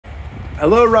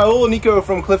Hello, Raul, Nico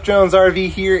from Cliff Jones RV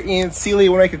here in Sealy. I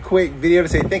want to make a quick video to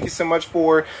say thank you so much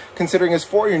for considering us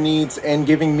for your needs and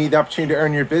giving me the opportunity to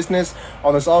earn your business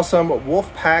on this awesome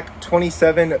Wolfpack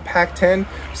 27PACK10.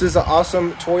 This is an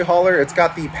awesome toy hauler. It's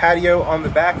got the patio on the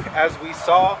back, as we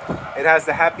saw. It has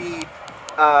the happy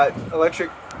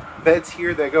electric beds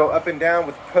here that go up and down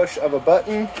with push of a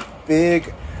button.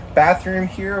 Big bathroom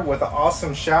here with an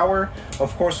awesome shower.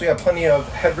 Of course, we have plenty of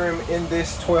headroom in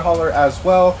this toy hauler as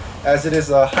well, as it is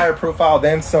a higher profile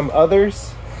than some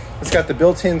others. It's got the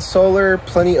built-in solar,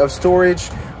 plenty of storage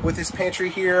with this pantry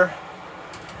here,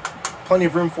 plenty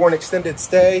of room for an extended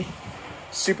stay,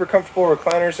 super comfortable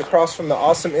recliners across from the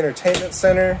awesome entertainment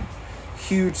center,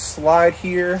 huge slide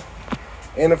here,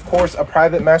 and of course a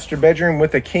private master bedroom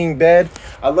with a king bed.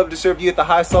 I'd love to serve you at the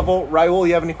highest level. Raul,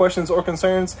 you have any questions or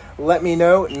concerns, let me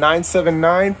know.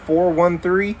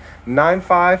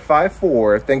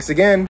 979-413-9554. Thanks again.